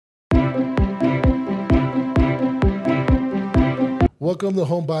Welcome to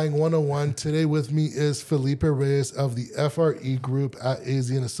Home Buying 101. Today with me is Felipe Reyes of the FRE Group at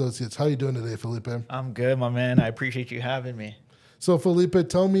AZ & Associates. How are you doing today, Felipe? I'm good, my man. I appreciate you having me. So, Felipe,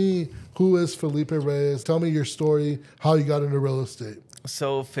 tell me, who is Felipe Reyes? Tell me your story, how you got into real estate.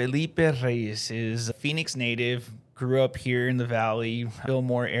 So Felipe Reyes is a Phoenix native, grew up here in the Valley,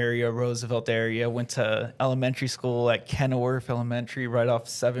 Fillmore area, Roosevelt area, went to elementary school at Kenilworth Elementary right off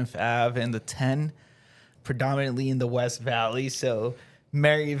 7th Ave and the 10, predominantly in the West Valley. So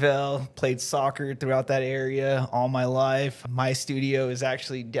Maryville, played soccer throughout that area all my life. My studio is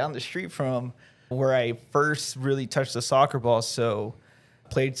actually down the street from where I first really touched the soccer ball. So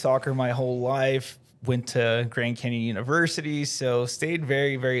played soccer my whole life, went to Grand Canyon University, so stayed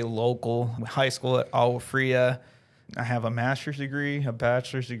very, very local. High school at Agua Fria. I have a master's degree, a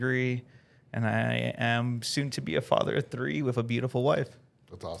bachelor's degree, and I am soon to be a father of 3 with a beautiful wife.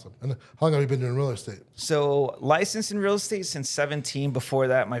 That's awesome. And how long have you been doing real estate? So licensed in real estate since 17. Before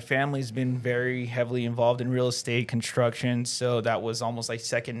that, my family's been very heavily involved in real estate construction. So that was almost like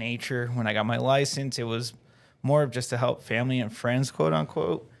second nature. When I got my license, it was more of just to help family and friends, quote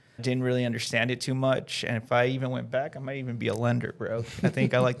unquote. Didn't really understand it too much. And if I even went back, I might even be a lender, bro. I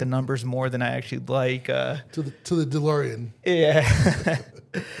think I like the numbers more than I actually like. To the DeLorean. Yeah.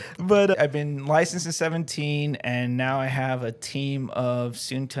 But I've been licensed in 17, and now I have a team of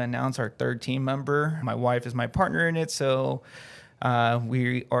soon to announce our 3rd team member. My wife is my partner in it, so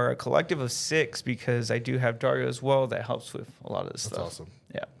we are a collective of 6 because I do have Dario as well that helps with a lot of this stuff. That's awesome.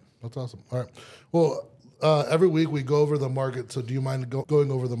 Yeah. That's awesome. All right. Well, every week we go over the market, so do you mind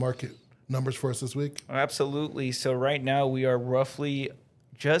going over the market numbers for us this week? Absolutely. So right now we are roughly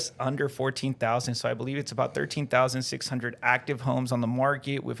just under 14,000. So I believe it's about 13,600 active homes on the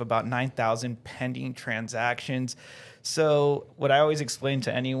market with about 9,000 pending transactions. So what I always explain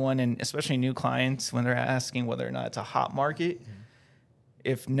to anyone, and especially new clients, when they're asking whether or not it's a hot market,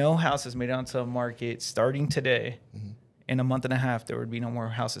 if no house is made onto a market starting today, in a month and a half, there would be no more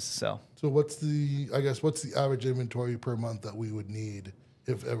houses to sell. So what's the average inventory per month that we would need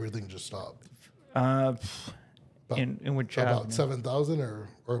if everything just stopped? In which about 7,000 or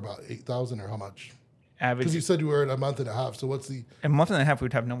about 8,000 or how much? Average. Because you said you were at a month and a half. So what's the? A month and a half,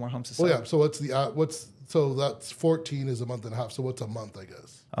 we'd have no more homes to sell. Oh yeah. So so that's 14 is a month and a half. So what's a month? I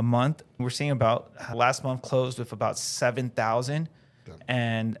guess a month. We're seeing about last month closed with about 7,000. Okay.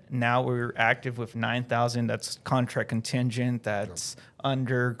 And now we're active with 9,000. That's contract contingent. That's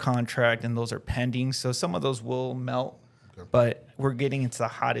under contract, and those are pending. So some of those will melt. Okay. But we're getting into the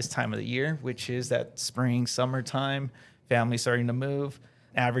hottest time of the year, which is that spring, summertime, family starting to move.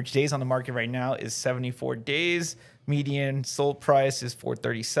 Average days on the market right now is 74 days. Median sold price is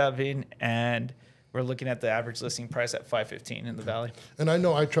 437, and we're looking at the average listing price at 515 in the Valley. And I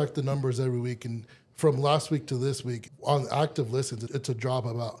know I track the numbers every week, and from last week to this week, on active listings, it's a drop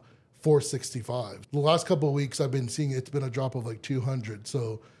about 465. The last couple of weeks I've been seeing it's been a drop of like 200.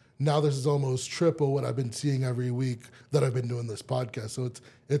 So now this is almost triple what I've been seeing every week that I've been doing this podcast. So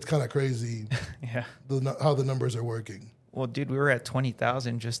it's kind of crazy yeah, how the numbers are working. Well, dude, we were at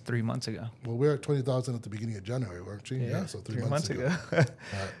 20,000 just 3 months ago. Well, we were at 20,000 at the beginning of January, weren't we? Yeah, so 3 months ago. Right.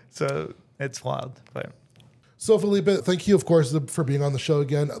 So it's wild. But so, Felipe, thank you, of course, for being on the show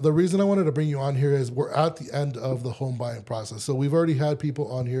again. The reason I wanted to bring you on here is we're at the end of the home buying process. So we've already had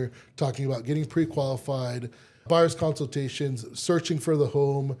people on here talking about getting pre-qualified, buyer's consultations, searching for the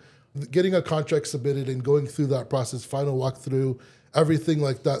home, getting a contract submitted and going through that process, final walkthrough, everything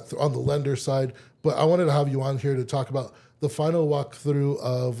like that on the lender side. But I wanted to have you on here to talk about the final walkthrough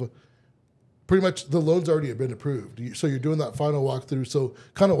of pretty much the loans already have been approved. So you're doing that final walkthrough. So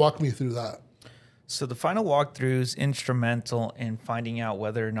kind of walk me through that. So the final walkthrough is instrumental in finding out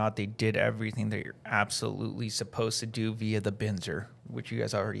whether or not they did everything that you're absolutely supposed to do via the Binzer, which you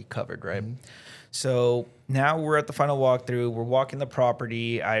guys already covered, right? Mm-hmm. So now we're at the final walkthrough. We're walking the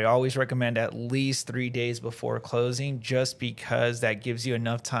property. I always recommend at least 3 days before closing, just because that gives you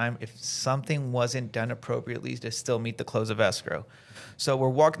enough time if something wasn't done appropriately to still meet the close of escrow. So we're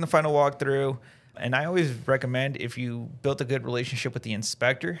walking the final walkthrough. And I always recommend, if you built a good relationship with the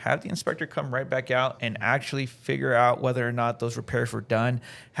inspector, have the inspector come right back out and actually figure out whether or not those repairs were done.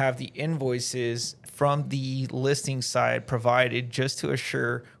 Have the invoices from the listing side provided just to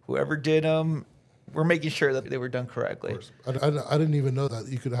assure whoever did them, we're making sure that they were done correctly. Of course. I didn't even know that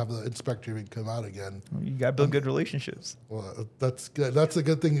you could have the inspector even come out again. You got to build good relationships. Well, that's good. That's a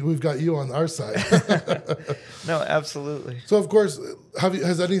good thing. We've got you on our side. No, absolutely. So, of course,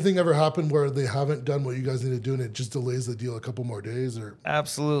 has anything ever happened where they haven't done what you guys need to do and it just delays the deal a couple more days? Or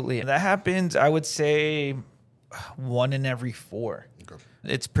Absolutely. That happens, I would say, 1 in every 4. Okay.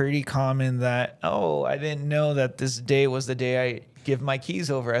 It's pretty common that, I didn't know that this day was the day I give my keys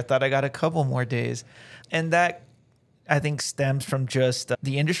over. I thought I got a couple more days. And that, I think, stems from just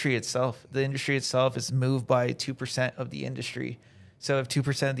the industry itself. The industry itself is moved by 2% of the industry. So if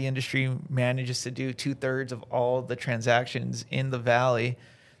 2% of the industry manages to do 2/3 of all the transactions in the Valley,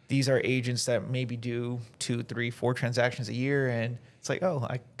 these are agents that maybe do 2, 3, 4 transactions a year. And it's like, oh,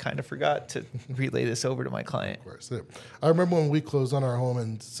 I kind of forgot to relay this over to my client. Of course. I remember when we closed on our home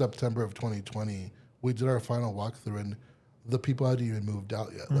in September of 2020, we did our final walkthrough and the people hadn't even moved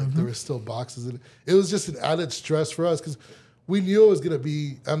out yet. Like there was still boxes in it. It was just an added stress for us because we knew it was going to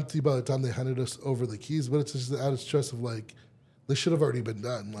be empty by the time they handed us over the keys, but it's just the added stress of like, they should have already been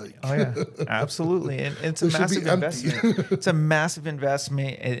done. Like, oh yeah, absolutely. And it's a massive investment. It's a massive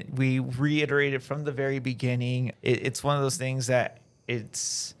investment. We reiterated from the very beginning. It's one of those things that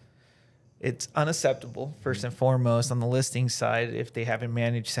it's unacceptable, first and foremost, on the listing side if they haven't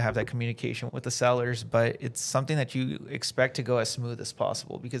managed to have that communication with the sellers. But it's something that you expect to go as smooth as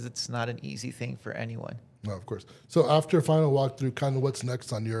possible because it's not an easy thing for anyone. No, of course. So after final walkthrough, kind of what's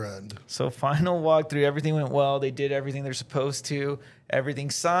next on your end? So final walkthrough, everything went well. They did everything they're supposed to. Everything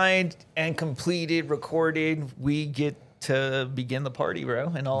signed and completed, recorded. We get to begin the party, bro.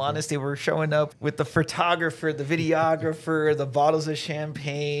 In all honesty, we're showing up with the photographer, the videographer, the bottles of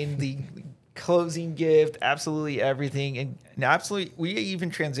champagne, the closing gift, absolutely everything. And absolutely, we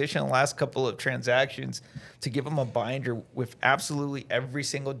even transitioned the last couple of transactions to give them a binder with absolutely every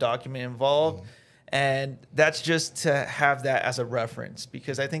single document involved. And that's just to have that as a reference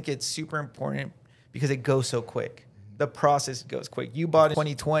because I think it's super important because it goes so quick. The process goes quick. You bought in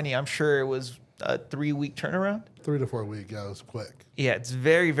 2020. I'm sure it was a 3-week turnaround. 3 to 4 weeks. Yeah, it was quick. Yeah, it's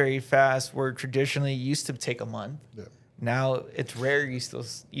very, very fast. Where traditionally used to take a month. Yeah. Now it's rare you still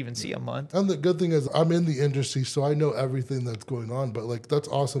even see a month. And the good thing is I'm in the industry, so I know everything that's going on. But like that's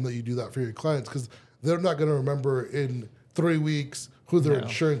awesome that you do that for your clients because they're not going to remember in 3 weeks who their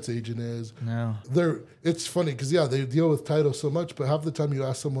insurance agent is. No. It's funny because, yeah, they deal with title so much, but half the time you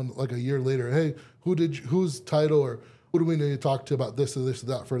ask someone like a year later, hey, whose title or who do we need to talk to about this or this or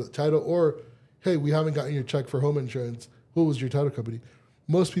that for the title? Or, hey, we haven't gotten your check for home insurance. Who was your title company?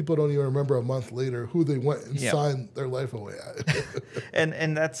 Most people don't even remember a month later who they went and signed their life away at.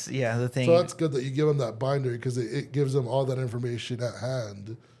 and that's, the thing. So that's good that you give them that binder because it gives them all that information at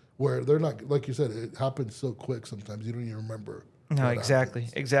hand where they're not, like you said, it happens so quick sometimes you don't even remember. No, exactly.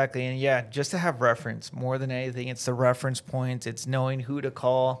 And yeah, just to have reference more than anything, it's the reference points. It's knowing who to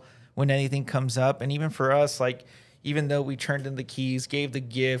call when anything comes up. And even for us, like, even though we turned in the keys, gave the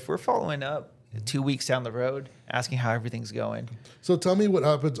gift, we're following up 2 weeks down the road, asking how everything's going. So tell me what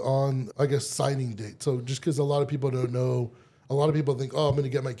happens on, I guess, signing date. So just because a lot of people don't know, a lot of people think, oh, I'm going to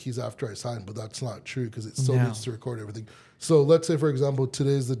get my keys after I sign, but that's not true because it still needs to record everything. So let's say, for example,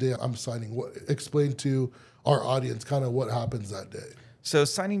 today's the day I'm signing. Explain to our audience kind of what happens that day. So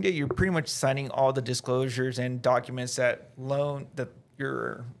signing day, you're pretty much signing all the disclosures and documents that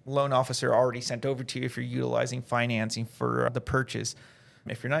your loan officer already sent over to you if you're utilizing financing for the purchase.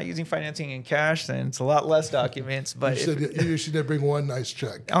 If you're not using financing in cash, then it's a lot less documents. But you should bring one nice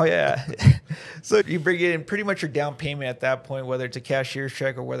check. Oh, yeah. So you bring in pretty much your down payment at that point, whether it's a cashier's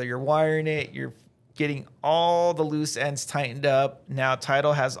check or whether you're wiring it, you're getting all the loose ends tightened up. Now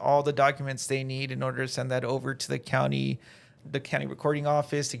title has all the documents they need in order to send that over to the county recording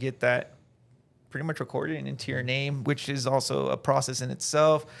office to get that pretty much recorded into your name, which is also a process in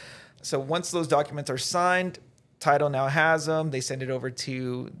itself. So once those documents are signed, title now has them. They send it over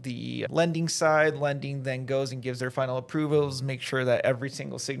to the lending side. Lending then goes and gives their final approvals, make sure that every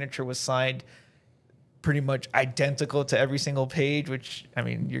single signature was signed pretty much identical to every single page, which, I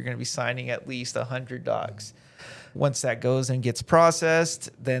mean, you're going to be signing at least 100 docs. Once that goes and gets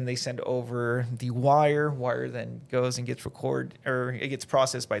processed, then they send over the wire. Wire then goes and gets it gets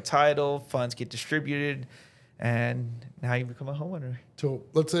processed by title. Funds get distributed, and now you become a homeowner. So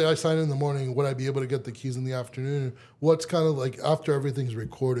let's say I sign in the morning. Would I be able to get the keys in the afternoon? What's kind of like after everything's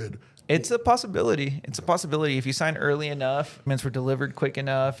recorded? It's a possibility. It's a possibility. If you sign early enough, documents were delivered quick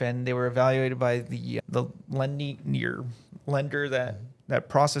enough, and they were evaluated by the lender that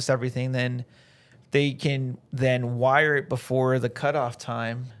processed everything, then they can then wire it before the cutoff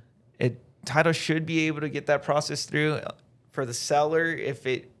time. Title should be able to get that process through. For the seller, if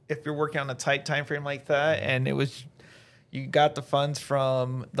you're working on a tight time frame like that, and you got the funds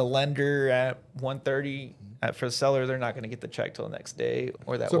from the lender at 1:30. For the seller, they're not going to get the check till the next day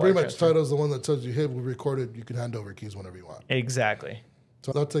or that. So pretty much, title is the one that tells you, "Hey, we recorded. You can hand over keys whenever you want." Exactly.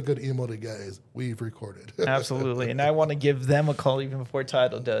 So that's a good email to get is we've recorded. Absolutely. And I want to give them a call even before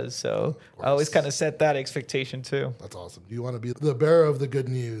title does. So I always kind of set that expectation too. That's awesome. You want to be the bearer of the good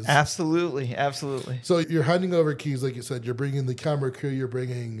news. Absolutely. Absolutely. So you're handing over keys, like you said, you're bringing the camera crew, you're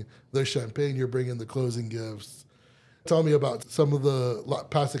bringing the champagne, you're bringing the closing gifts. Tell me about some of the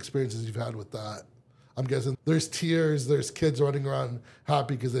past experiences you've had with that. I'm guessing there's tears, there's kids running around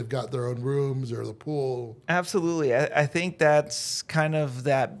happy because they've got their own rooms or the pool. Absolutely. I think that's kind of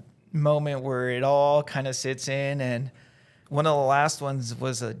that moment where it all kind of sits in. And one of the last ones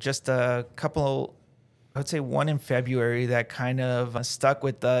was just a couple, I would say one in February that kind of stuck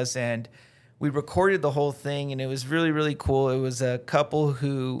with us. And we recorded the whole thing, and it was really, really cool. It was a couple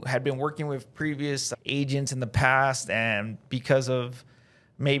who had been working with previous agents in the past, and because of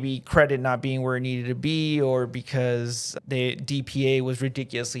maybe credit not being where it needed to be, or because the DPA was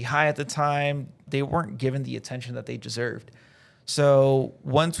ridiculously high at the time, they weren't given the attention that they deserved. So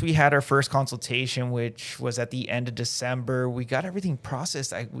once we had our first consultation, which was at the end of December, we got everything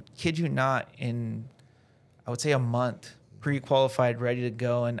processed. I would kid you not, in, I would say, a month, pre-qualified, ready to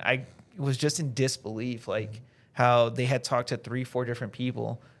go. And I was just in disbelief, like how they had talked to 3-4 different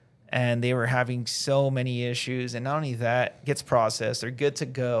people, and they were having so many issues. And not only that, gets processed, they're good to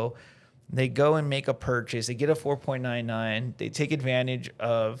go. They go and make a purchase. They get a 4.99. They take advantage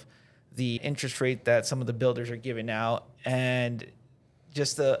of the interest rate that some of the builders are giving out. And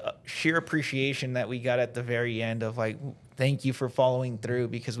just the sheer appreciation that we got at the very end of like, thank you for following through,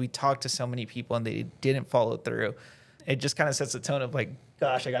 because we talked to so many people and they didn't follow through. It just kind of sets the tone of like,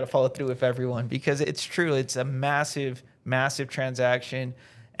 gosh, I got to follow through with everyone, because it's true. It's a massive, massive transaction.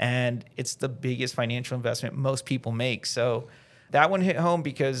 And it's the biggest financial investment most people make. So that one hit home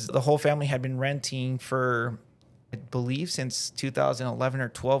because the whole family had been renting for, I believe, since 2011 or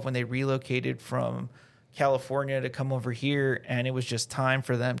 12 when they relocated from California to come over here. And it was just time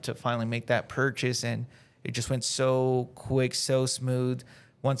for them to finally make that purchase. And it just went so quick, so smooth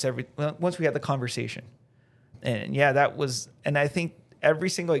once we had the conversation. And yeah, that was, and I think every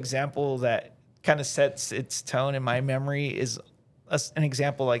single example that kind of sets its tone in my memory is an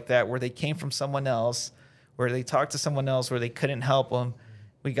example like that, where they came from someone else, where they talked to someone else, where they couldn't help them.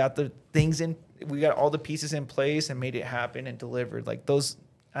 We got the things in, we got all the pieces in place and made it happen and delivered. Like those,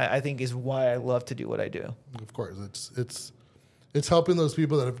 I think, is why I love to do what I do. Of course, it's helping those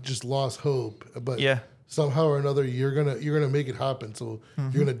people that have just lost hope, but yeah, somehow or another you're gonna make it happen. So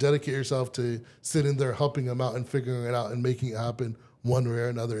you're gonna dedicate yourself to sitting there helping them out and figuring it out and making it happen one way or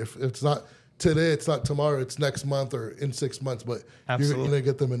another. If it's not today, it's not tomorrow, it's next month or in 6 months, but you're going to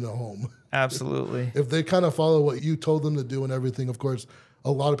get them in the home. Absolutely. If they kind of follow what you told them to do and everything, of course,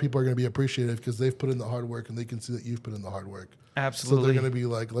 a lot of people are going to be appreciative because they've put in the hard work and they can see that you've put in the hard work. Absolutely. So they're going to be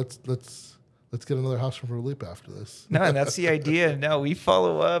like, let's get another house from Felipe after this. No, and that's the idea. No, we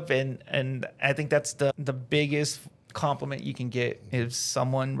follow up, and I think that's the biggest compliment you can get is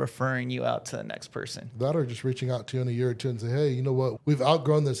someone referring you out to the next person. That or just reaching out to you in a year or two and say, hey, you know what? We've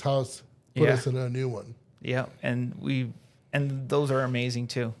outgrown this house. Put us in a new one. Yeah, and those are amazing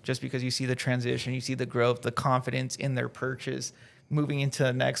too. Just because you see the transition, you see the growth, the confidence in their purchase, moving into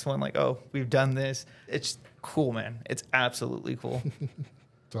the next one, like, oh, we've done this. It's cool, man. It's absolutely cool.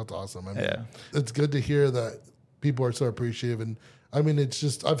 That's awesome. I mean, it's good to hear that people are so appreciative. And I mean, it's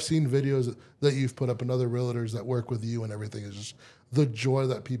just, I've seen videos that you've put up and other realtors that work with you and everything. Is just the joy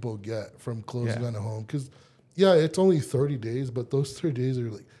that people get from closing on a home. Because, yeah, it's only 30 days, but those 30 days are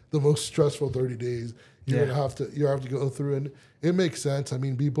like the most stressful 30 days you have to go through. And it makes sense. I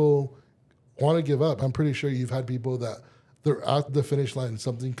mean, people want to give up. I'm pretty sure you've had people that they're at the finish line and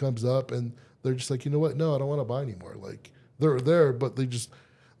something comes up and they're just like, you know what? No, I don't want to buy anymore. Like they're there, but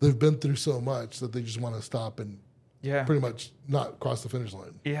they've been through so much that they just want to stop and pretty much not cross the finish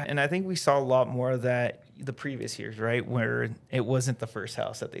line. Yeah. And I think we saw a lot more of that the previous years, right? Where it wasn't the first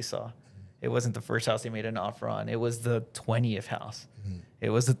house that they saw. It wasn't the first house they made an offer on. It was the 20th house. Mm-hmm.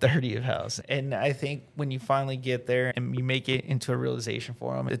 It was the 30th house. And I think when you finally get there and you make it into a realization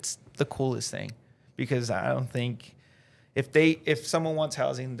for them, it's the coolest thing. Because I don't think if someone wants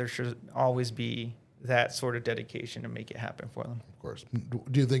housing, there should always be that sort of dedication to make it happen for them. Of course.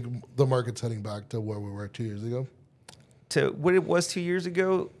 Do you think the market's heading back to where we were 2 years ago? To what it was 2 years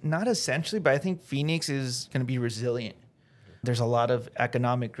ago? Not essentially, but I think Phoenix is going to be resilient. There's a lot of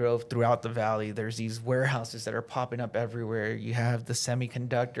economic growth throughout the valley. There's these warehouses that are popping up everywhere. You have the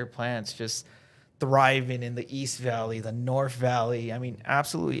semiconductor plants just thriving in the East Valley, the North Valley. I mean,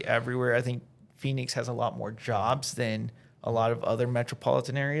 absolutely everywhere. I think Phoenix has a lot more jobs than a lot of other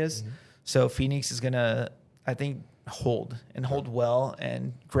metropolitan areas. Mm-hmm. So Phoenix is going to, I think, hold well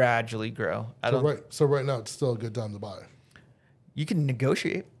and gradually grow. So right now it's still a good time to buy. you can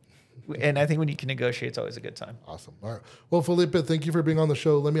negotiate. And I think when you can negotiate, it's always a good time. Awesome. All right. Well, Felipe, thank you for being on the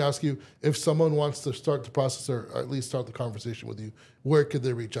show. Let me ask you, if someone wants to start the process or at least start the conversation with you, where could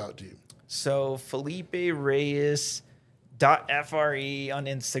they reach out to you? So Felipe Reyes .FRE on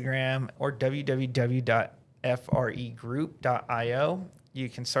Instagram or www.fregroup.io. You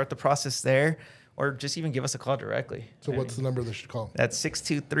can start the process there or just even give us a call directly. So what's the number they should call? That's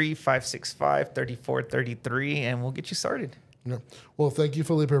 623-565-3433, and we'll get you started. Yeah. Well, thank you,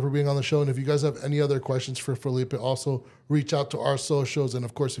 Felipe, for being on the show. And if you guys have any other questions for Felipe, also reach out to our socials. And,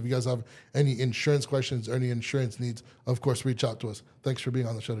 of course, if you guys have any insurance questions or any insurance needs, of course, reach out to us. Thanks for being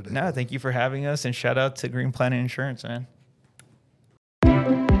on the show today. No, thank you for having us, and shout out to Green Planet Insurance, man.